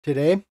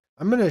Today,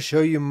 I'm going to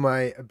show you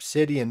my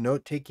Obsidian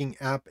note-taking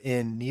app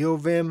in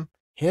Neovim.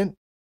 Hint,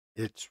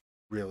 it's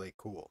really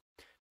cool.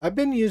 I've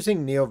been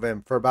using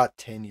Neovim for about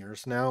 10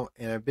 years now,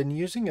 and I've been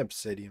using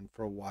Obsidian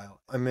for a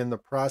while. I'm in the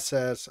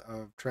process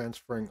of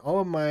transferring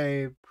all of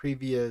my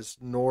previous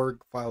Norg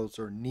files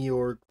or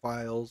Neorg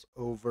files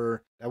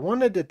over. I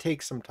wanted to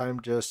take some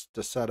time just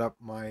to set up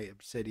my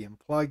Obsidian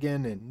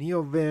plugin in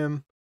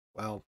Neovim.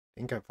 Well, I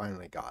think I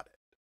finally got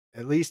it.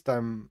 At least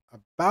I'm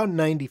about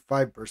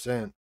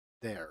 95%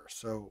 there,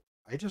 so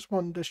I just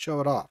wanted to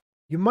show it off.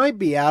 You might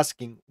be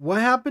asking,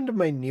 what happened to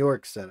my New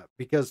York setup?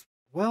 Because,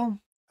 well,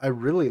 I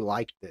really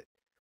liked it.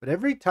 But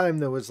every time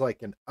there was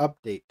like an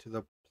update to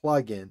the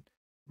plugin,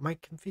 my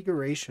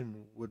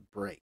configuration would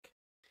break.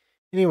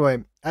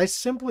 Anyway, I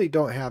simply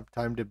don't have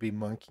time to be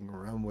monkeying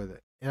around with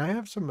it. And I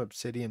have some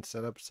Obsidian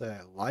setups that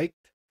I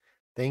liked,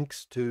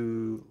 thanks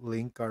to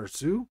Link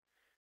Arzu,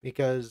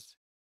 because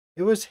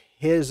it was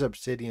his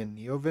Obsidian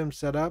Neovim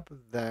setup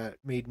that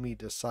made me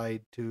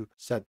decide to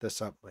set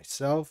this up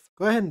myself.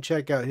 Go ahead and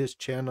check out his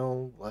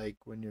channel, like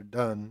when you're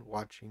done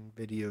watching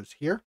videos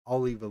here. I'll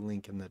leave a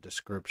link in the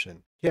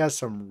description. He has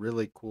some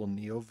really cool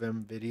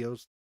Neovim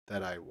videos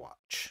that I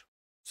watch.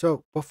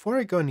 So before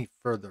I go any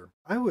further,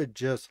 I would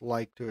just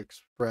like to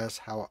express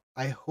how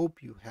I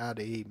hope you had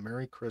a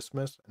Merry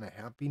Christmas and a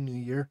Happy New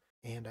Year,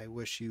 and I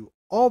wish you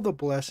all the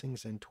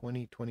blessings in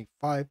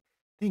 2025.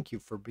 Thank you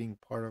for being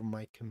part of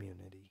my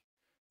community.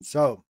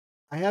 So,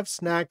 I have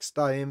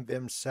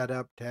snacks.mvim set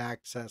up to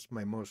access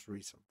my most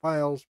recent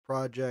files,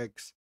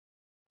 projects,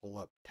 pull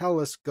up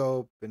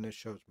Telescope, and it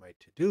shows my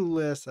to-do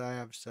list I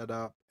have set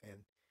up, and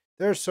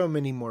there are so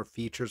many more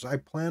features. I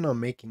plan on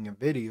making a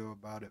video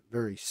about it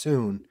very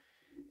soon,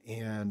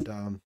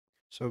 and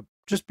so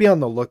just be on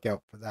the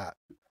lookout for that.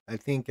 I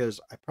think I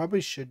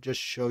probably should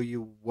just show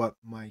you what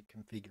my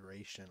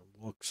configuration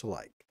looks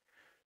like.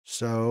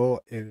 So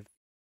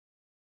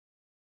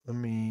let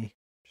me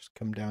just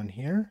come down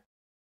here.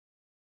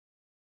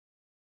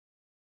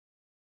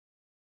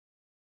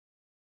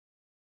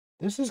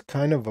 This is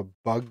kind of a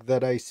bug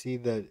that I see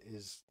that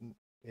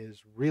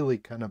is really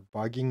kind of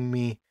bugging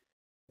me,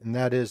 and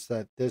that is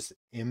that this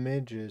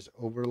image is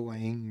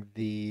overlaying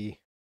the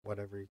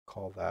whatever you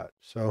call that.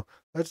 So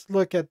let's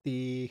look at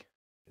the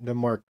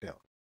markdown.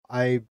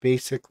 I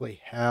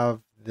basically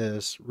have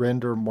this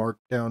render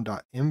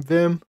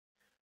markdown.mvim,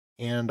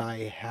 and I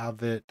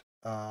have it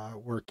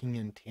working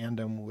in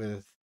tandem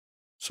with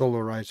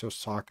Solarize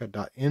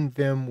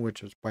Osaka.nvim,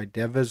 which is by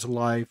Deva's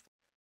Life,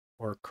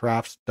 or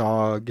Crafts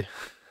Dog,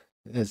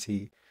 as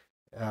he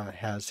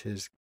has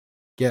his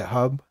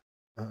GitHub.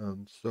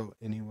 So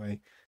anyway,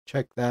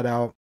 check that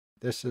out.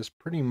 This is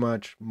pretty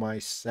much my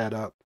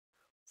setup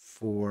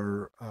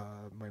for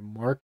my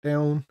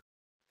Markdown.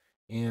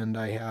 And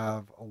I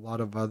have a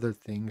lot of other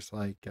things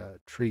like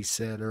tree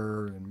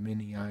setter and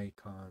mini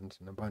icons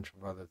and a bunch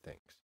of other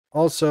things.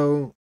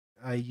 Also,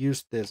 I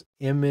used this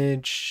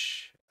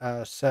image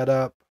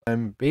setup.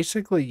 I'm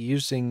basically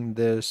using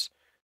this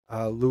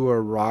Lua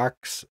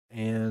Rocks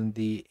and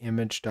the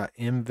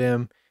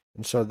image.mvim.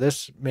 And so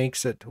this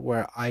makes it to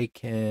where I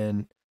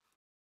can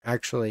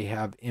actually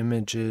have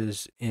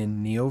images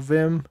in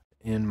Neovim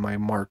in my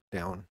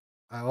Markdown.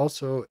 I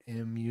also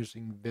am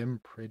using Vim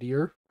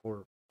Prettier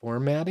for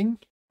formatting.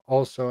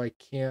 Also, I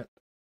can't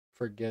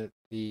forget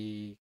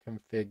the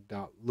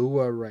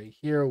config.lua right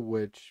here,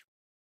 which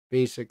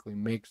basically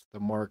makes the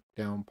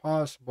Markdown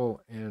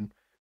possible and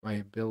my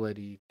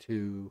ability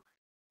to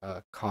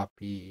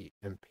copy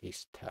and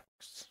paste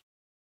text.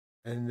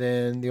 And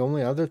then the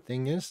only other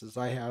thing is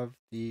I have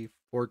the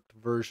forked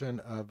version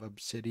of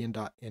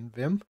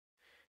Obsidian.nvim.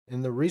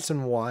 And the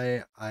reason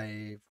why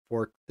I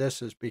forked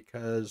this is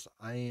because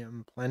I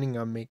am planning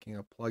on making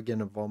a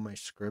plugin of all my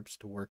scripts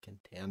to work in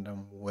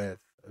tandem with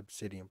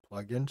Obsidian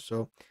plugin.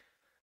 So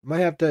I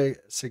might have to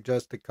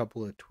suggest a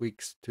couple of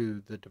tweaks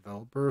to the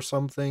developer or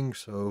something.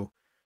 So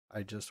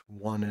I just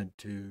wanted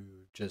to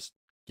just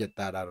get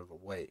that out of the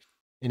way.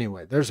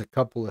 Anyway, there's a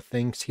couple of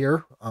things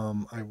here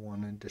I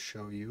wanted to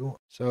show you.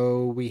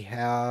 So we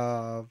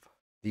have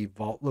the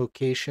vault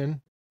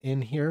location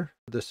in here.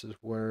 This is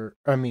where,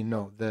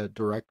 the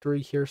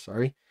directory here,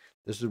 sorry.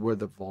 This is where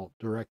the vault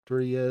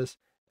directory is.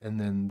 And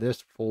then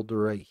this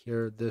folder right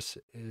here, this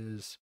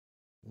is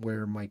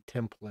where my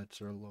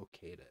templates are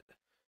located.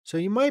 So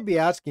you might be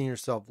asking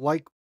yourself,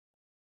 like,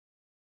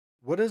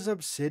 what is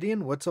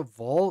Obsidian? What's a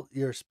vault?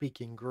 You're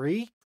speaking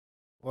Greek?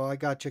 Well, I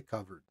got you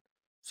covered.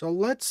 So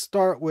let's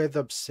start with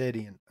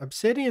Obsidian.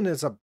 Obsidian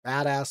is a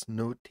badass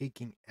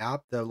note-taking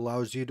app that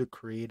allows you to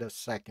create a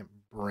second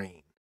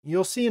brain.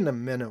 You'll see in a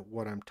minute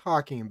what I'm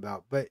talking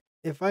about, but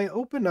if I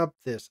open up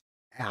this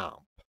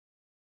app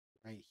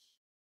right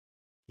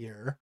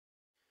here,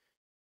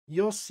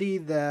 you'll see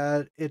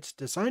that it's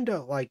designed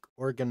to like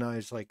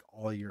organize like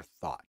all your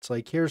thoughts.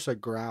 Like here's a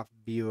graph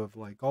view of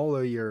like all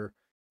of your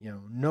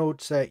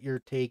notes that you're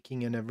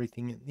taking and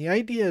everything. And the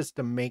idea is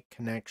to make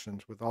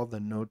connections with all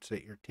the notes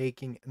that you're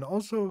taking and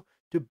also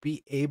to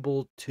be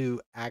able to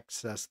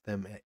access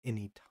them at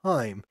any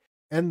time.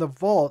 And the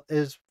vault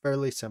is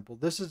fairly simple.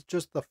 This is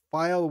just the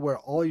file where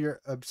all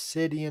your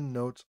Obsidian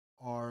notes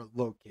are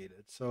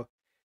located. So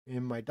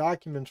in my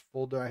documents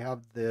folder, I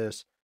have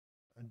this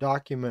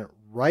document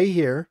right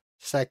here,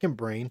 second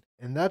brain,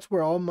 and that's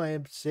where all my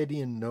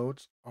Obsidian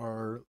notes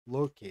are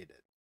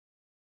located.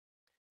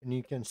 And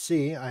you can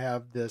see I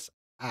have this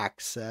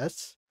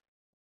access.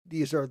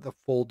 These are the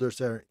folders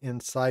that are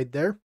inside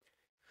there.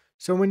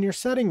 So when you're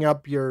setting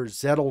up your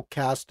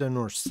Zettelkasten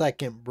or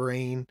second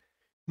brain,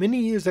 many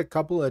use a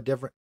couple of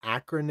different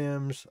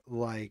acronyms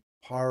like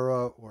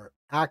PARA or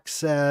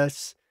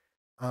Access.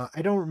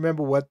 I don't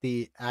remember what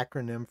the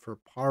acronym for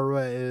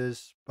PARA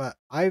is, but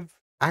I've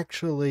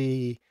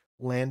actually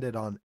landed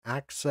on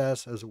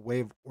Access as a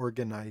way of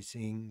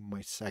organizing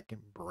my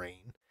second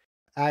brain.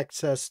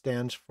 Access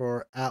stands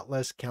for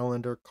Atlas,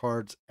 Calendar,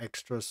 Cards,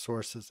 Extra,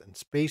 Sources, and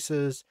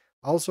Spaces.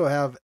 I also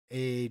have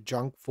a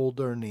junk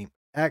folder named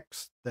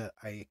X that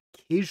I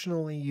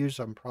occasionally use.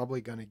 I'm probably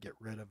going to get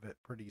rid of it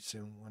pretty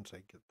soon once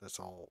I get this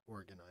all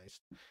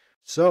organized.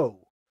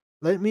 So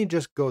let me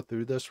just go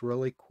through this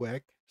really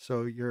quick.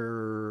 So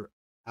your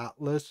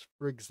Atlas,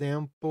 for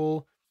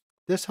example,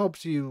 this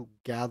helps you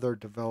gather,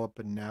 develop,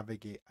 and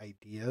navigate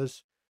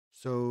ideas.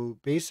 So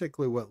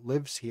basically, what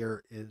lives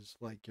here is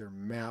like your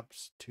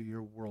maps to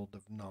your world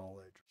of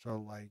knowledge. So,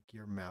 like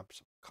your maps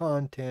of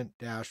content,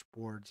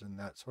 dashboards, and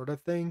that sort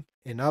of thing.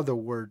 In other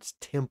words,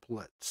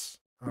 templates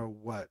are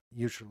what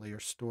usually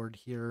are stored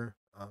here.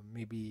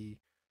 Maybe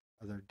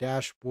other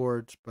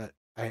dashboards, but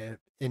I have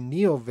in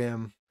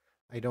Neovim,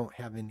 I don't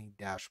have any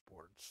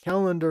dashboards.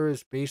 Calendar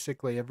is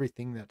basically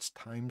everything that's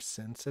time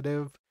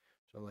sensitive.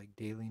 So, like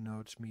daily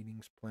notes,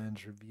 meetings,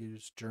 plans,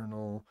 reviews,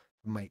 journal,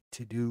 my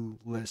to-do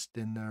list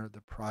in there,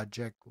 the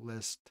project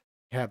list,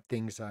 have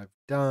things I've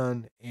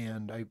done,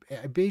 and I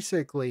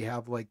basically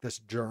have like this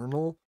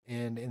journal,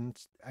 and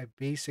I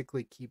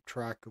basically keep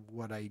track of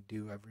what I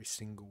do every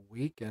single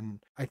week,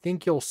 and I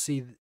think you'll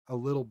see a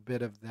little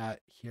bit of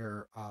that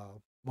here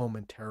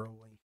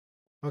momentarily.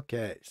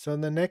 Okay, so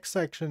the next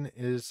section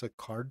is a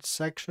cards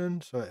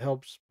section, so it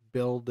helps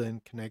build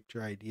and connect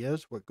your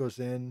ideas, what goes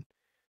in,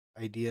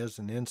 ideas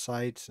and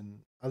insights and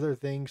other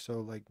things. So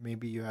like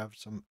maybe you have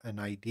an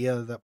idea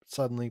that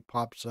suddenly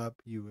pops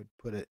up, you would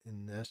put it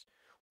in this,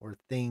 or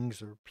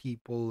things or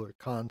people or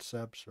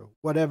concepts or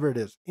whatever it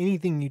is.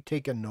 Anything you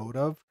take a note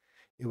of,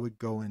 it would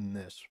go in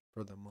this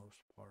for the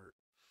most part.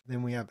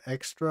 Then we have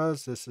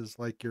extras. This is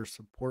like your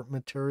support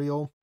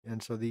material.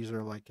 And so these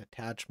are like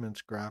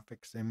attachments,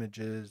 graphics,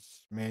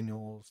 images,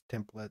 manuals,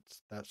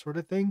 templates, that sort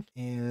of thing.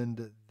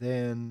 And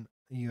then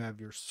you have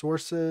your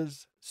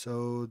sources.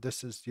 So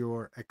this is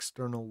your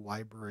external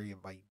library of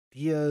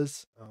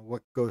ideas.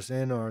 What goes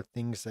in are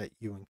things that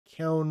you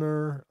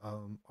encounter,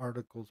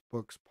 articles,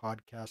 books,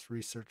 podcasts,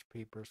 research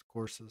papers,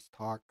 courses,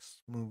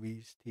 talks,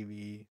 movies,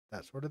 TV,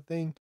 that sort of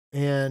thing.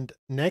 And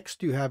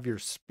next you have your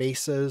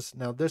spaces.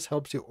 Now this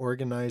helps you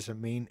organize the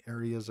main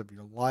areas of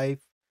your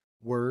life,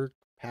 work,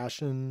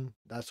 passion,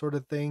 that sort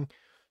of thing.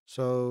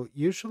 So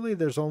usually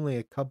there's only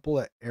a couple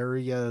of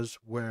areas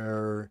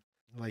where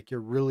like you're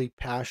really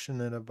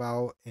passionate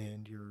about,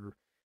 and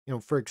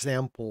for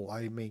example,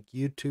 I make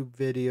YouTube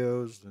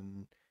videos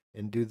and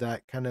do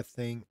that kind of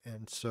thing.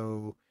 And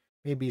so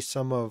maybe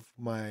some of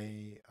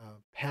my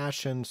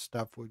passion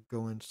stuff would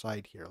go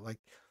inside here, like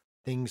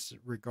things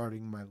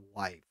regarding my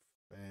life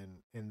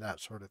and that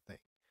sort of thing.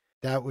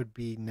 That would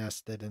be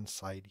nested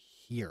inside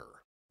here.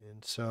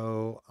 And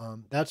so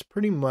that's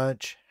pretty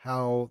much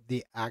how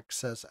the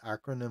Access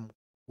acronym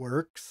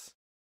works.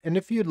 And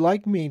if you'd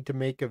like me to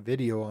make a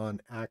video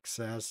on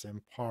Access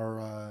and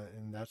Para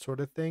and that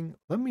sort of thing,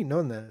 let me know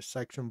in the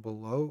section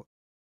below.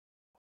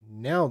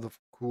 Now the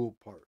cool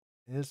part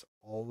is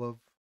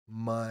all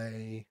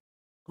my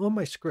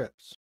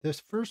scripts. This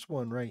first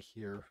one right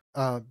here,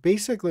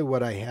 basically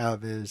what I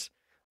have is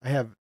I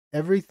have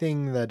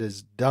everything that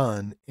is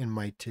done in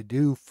my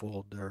to-do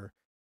folder,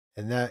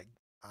 and that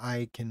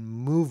I can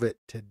move it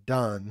to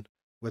done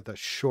with a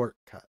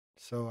shortcut.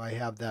 So I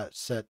have that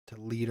set to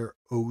leader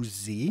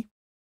OZ,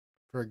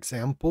 for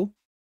example.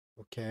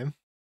 Okay.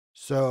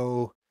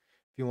 So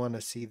if you want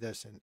to see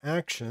this in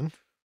action,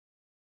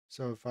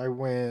 so if I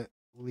went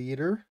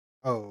leader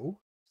OZ,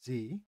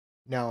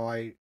 now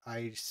I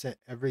set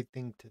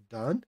everything to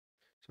done.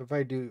 So if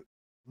I do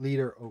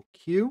leader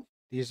OQ,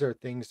 these are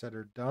things that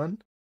are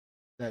done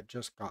that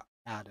just got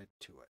added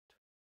to it.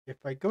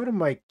 If I go to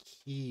my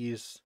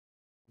keys.lua,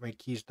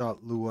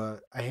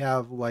 I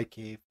have like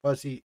I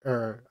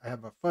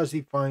have a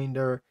fuzzy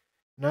finder,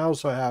 and I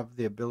also have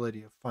the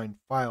ability to find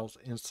files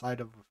inside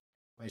of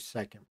my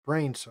second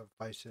brain. So if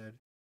I said,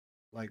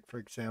 like, for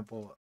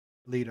example,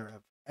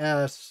 leader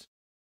FS,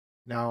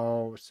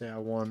 now say I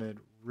wanted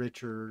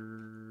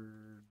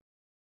Richard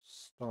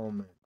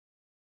Stallman,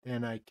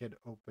 then I could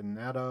open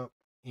that up.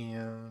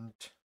 And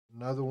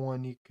another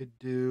one you could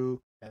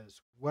do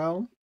as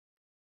well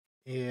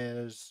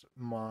is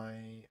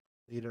my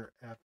leader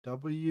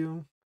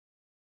FW.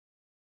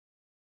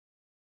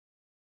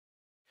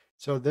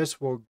 So this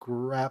will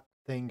grab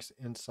things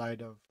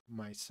inside of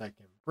my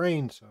second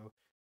brain. So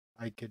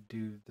I could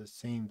do the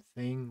same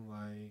thing,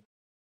 like,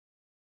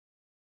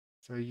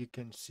 so you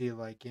can see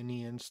like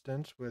any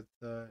instance with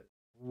the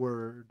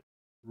word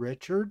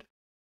Richard.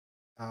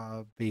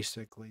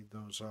 Basically,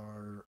 those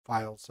are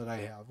files that I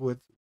have with,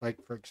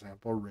 like, for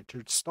example,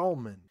 Richard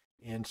Stallman.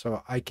 And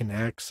so I can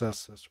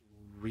access this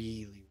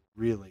really,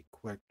 really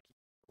quickly.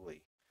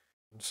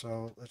 And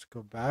so let's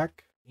go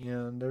back.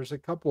 And there's a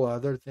couple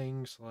other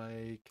things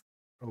like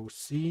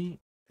OC.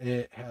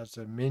 It has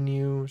a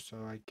menu, so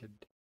I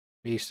could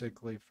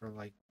basically, for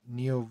like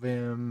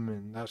Neovim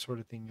and that sort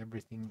of thing,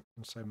 everything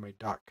inside my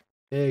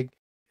 .config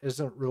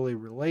isn't really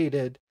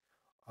related.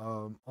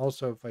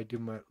 Also, if I do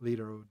my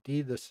leader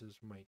OD, this is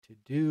my to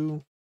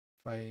do.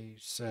 If I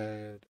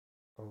said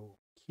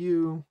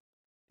OQ,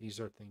 these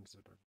are things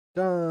that are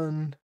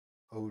done.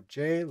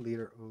 OJ,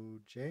 leader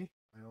OJ.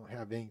 I don't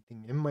have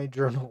anything in my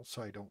journal,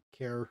 so I don't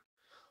care.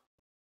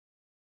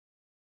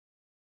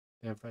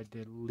 And if I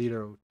did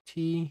leader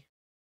OT,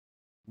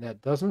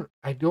 that doesn't,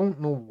 I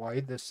don't know why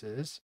this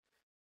is,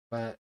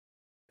 but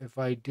if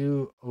I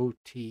do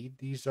OT,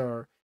 these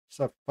are,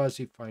 it's a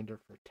fuzzy finder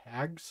for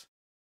tags.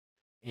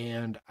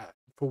 And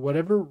for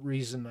whatever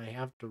reason, I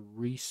have to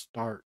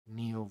restart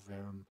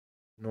Neovim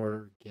in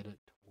order to get it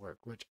to work,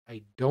 which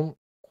I don't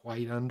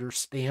quite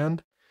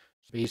understand.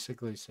 So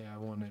basically, say I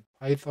wanted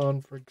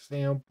Python, for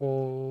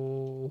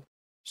example.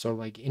 So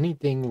like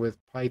anything with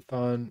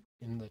Python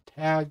in the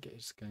tag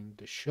is going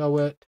to show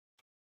it.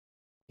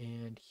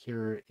 And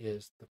here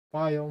is the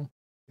file.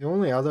 The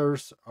only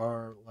others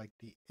are like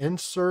the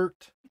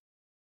insert.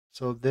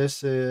 So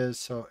this is,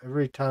 so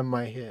every time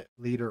I hit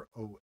leader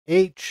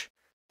OH,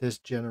 this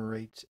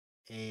generates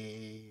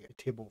a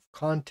table of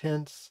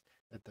contents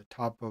at the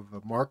top of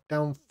a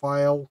Markdown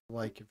file.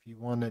 Like if you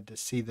wanted to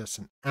see this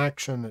in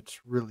action,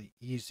 it's really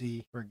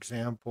easy. For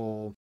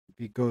example, if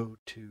you go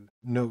to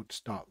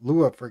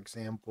notes.lua, for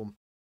example,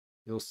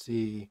 you'll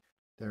see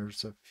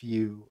there's a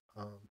few.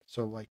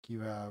 So like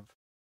you have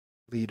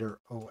leader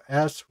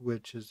OS,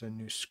 which is a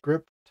new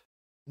script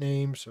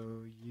name.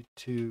 So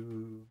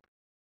YouTube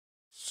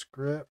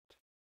script.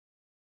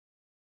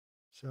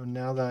 So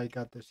now that I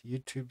got this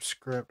YouTube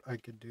script, I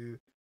could do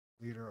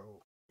leader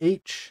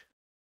OH.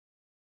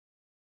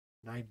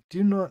 And I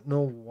do not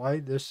know why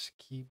this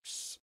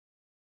keeps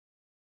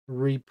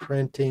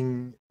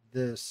reprinting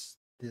this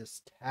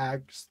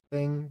tags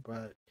thing,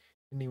 but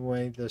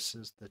anyway, this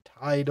is the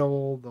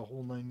title, the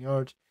whole 9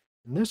 yards,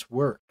 and this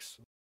works.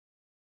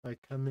 If I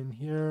come in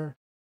here,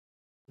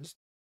 this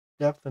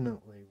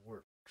definitely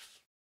works.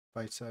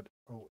 If I said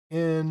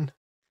ON,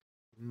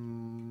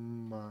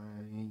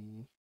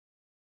 my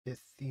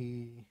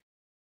pithy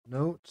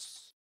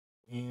notes,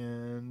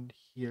 and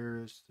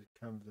here's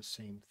kind of the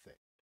same thing.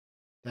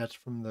 That's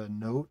from the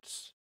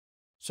notes.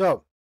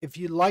 So if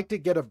you'd like to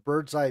get a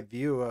bird's eye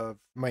view of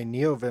my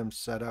Neovim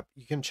setup,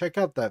 you can check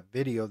out that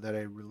video that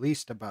I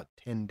released about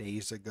 10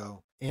 days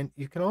ago. And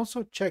you can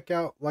also check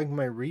out like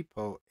my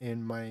repo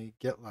in my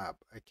GitLab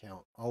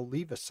account. I'll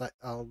leave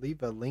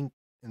a link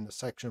in the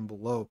section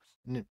below.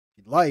 And if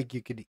you'd like,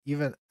 you could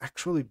even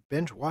actually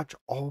binge watch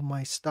all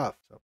my stuff.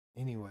 So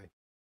anyway,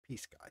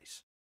 peace guys.